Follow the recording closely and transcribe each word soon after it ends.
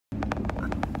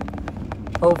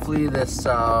Hopefully this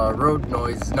road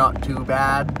noise is not too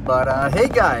bad. But hey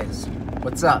guys,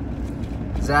 what's up?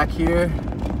 Zach here,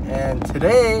 and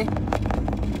today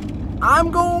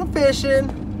I'm going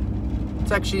fishing.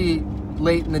 It's actually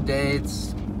late in the day.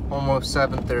 It's almost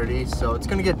 7:30, so it's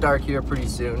gonna get dark here pretty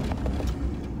soon.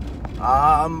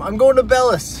 I'm going to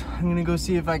Bellis. I'm gonna go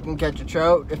see if I can catch a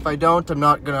trout. If I don't, I'm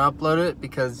not gonna upload it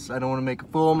because I don't want to make a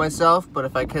fool of myself. But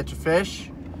if I catch a fish,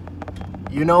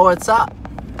 you know what's up.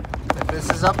 If this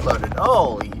is uploaded,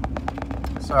 holy,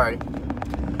 sorry.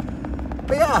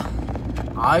 But yeah,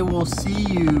 I will see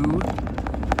you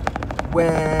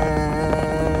when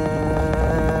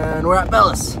we're at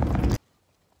Bellis.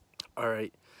 All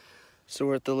right, so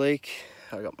we're at the lake.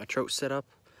 I got my trout set up.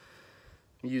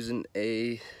 I'm using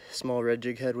a small red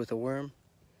jig head with a worm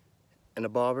and a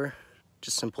bobber,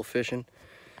 just simple fishing.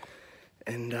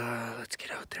 And let's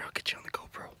get out there. I'll get you on the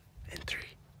GoPro in 3,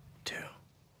 2,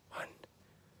 1.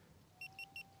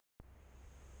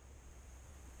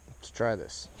 Let's try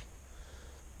this.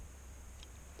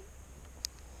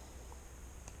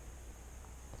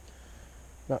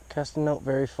 Not casting out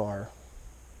very far.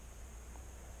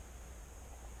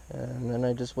 And then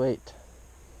I just wait.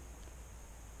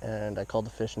 And I call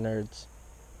the fish nerds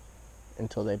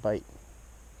until they bite.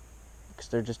 Because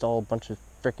they're just all a bunch of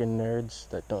frickin' nerds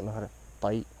that don't know how to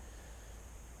bite.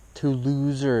 Too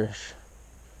loserish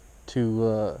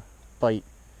to bite.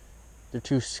 They're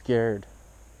too scared.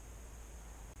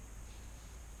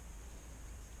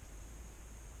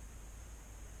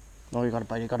 Oh, you gotta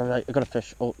bite, you gotta bite, you gotta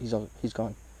fish. Oh, he's gone. He's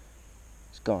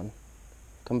gone.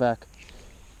 Come back.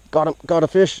 Got him, got a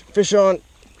fish. Fish on.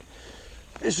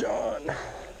 Fish on.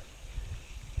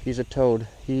 He's a toad.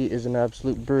 He is an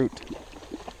absolute brute.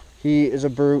 He is a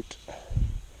brute.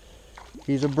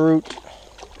 He's a brute.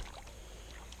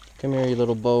 Come here, you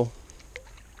little beau.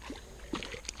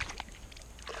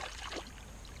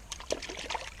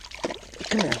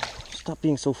 Come here. Stop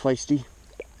being so feisty.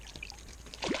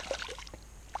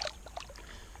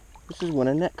 This is when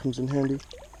a net comes in handy.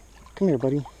 Come here,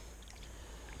 buddy.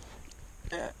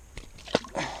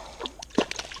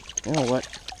 You know what?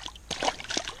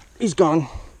 He's gone.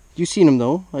 You seen him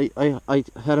though. I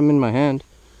had him in my hand.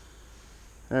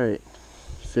 Alright.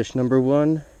 Fish number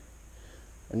 1.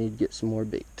 I need to get some more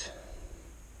bait.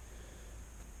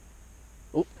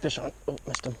 Oh, fish on. Oh,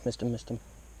 missed him.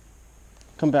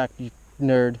 Come back, you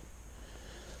nerd.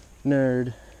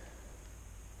 Nerd.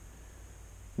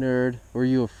 Were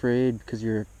you afraid because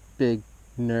you're a big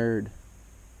nerd?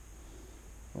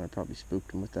 Well, I probably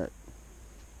spooked him with that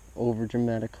over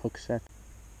dramatic hook set.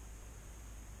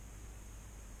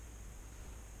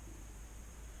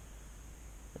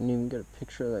 I didn't even get a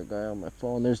picture of that guy on my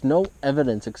phone. There's no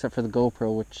evidence except for the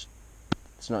GoPro, which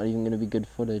it's not even going to be good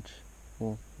footage.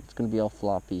 Well, it's going to be all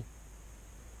floppy.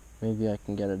 Maybe I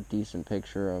can get a decent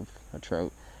picture of a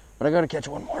trout. But I gotta catch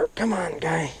one more. Come on,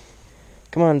 guy.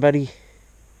 Come on, buddy.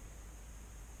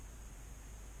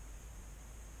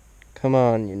 Come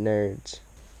on, you nerds.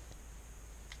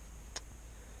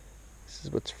 This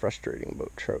is what's frustrating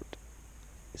about trout,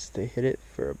 is they hit it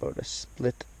for about a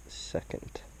split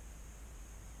second.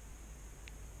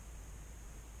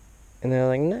 And they're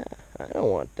like, nah, I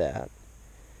don't want that.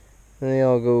 And they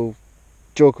all go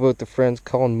joke about their friends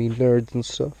calling me nerds and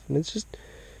stuff. And it's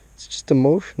just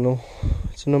emotional.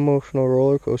 It's an emotional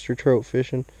roller coaster, trout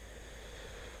fishing.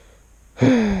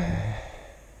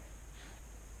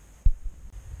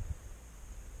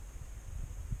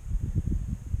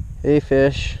 Hey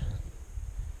fish. I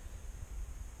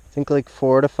think like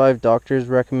 4 to 5 doctors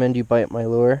recommend you bite my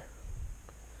lure.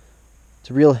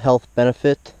 It's a real health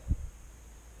benefit.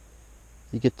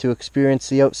 You get to experience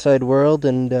the outside world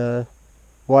and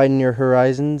widen your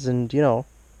horizons and, you know,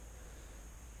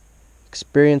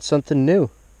 experience something new.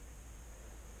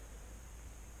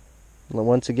 Well,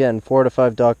 once again, 4 to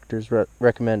 5 doctors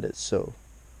recommend it, so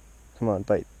come on,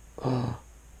 bite. Oh,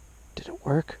 did it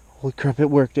work? Holy crap, it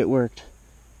worked.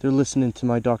 They're listening to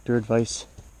my doctor advice.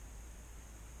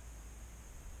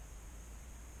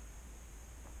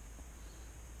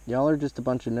 Y'all are just a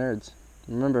bunch of nerds.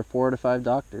 Remember, 4 to 5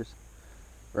 doctors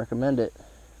recommend it.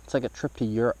 It's like a trip to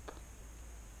Europe.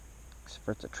 Except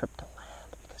for it's a trip to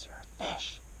land because you're a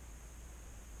fish.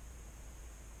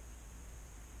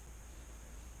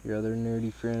 Your other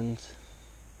nerdy friends.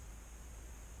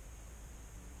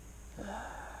 Come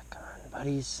on,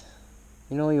 buddies.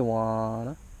 You know you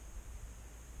wanna.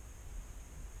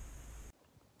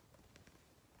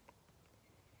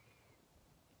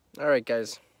 Alright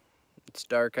guys, it's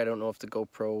dark. I don't know if the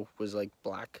GoPro was like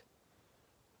black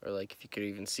or like if you could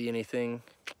even see anything.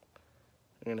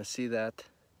 I'm gonna see that.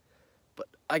 But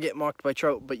I get mocked by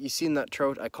trout, but you seen that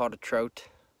trout? I caught a trout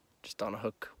just on a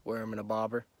hook, worm and a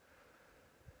bobber.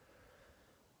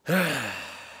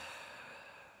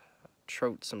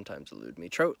 Trout sometimes elude me.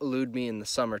 Trout elude me in the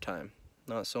summertime.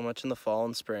 Not so much in the fall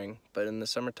and spring, but in the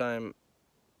summertime,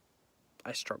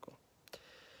 I struggle.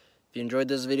 If you enjoyed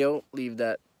this video, leave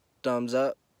that thumbs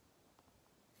up.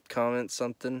 Comment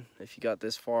something if you got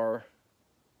this far.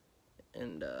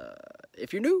 And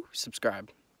if you're new,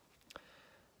 subscribe.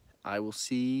 I will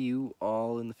see you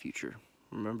all in the future.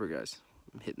 Remember, guys,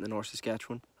 I'm hitting the North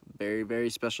Saskatchewan. A very,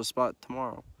 very special spot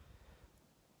tomorrow.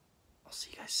 I'll see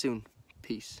you guys soon.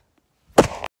 Peace.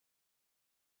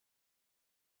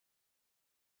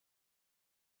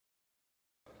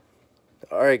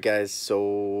 Alright guys,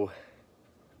 so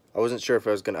I wasn't sure if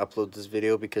I was going to upload this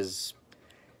video because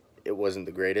it wasn't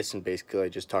the greatest, and basically I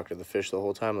just talked to the fish the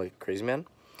whole time like a crazy man.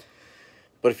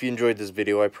 But if you enjoyed this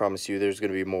video, I promise you there's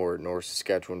going to be more North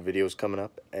Saskatchewan videos coming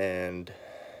up and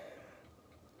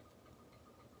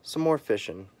some more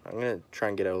fishing. I'm going to try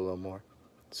and get out a little more.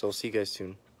 So I'll see you guys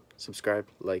soon. Subscribe,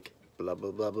 like, blah, blah,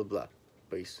 blah, blah, blah.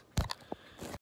 Peace.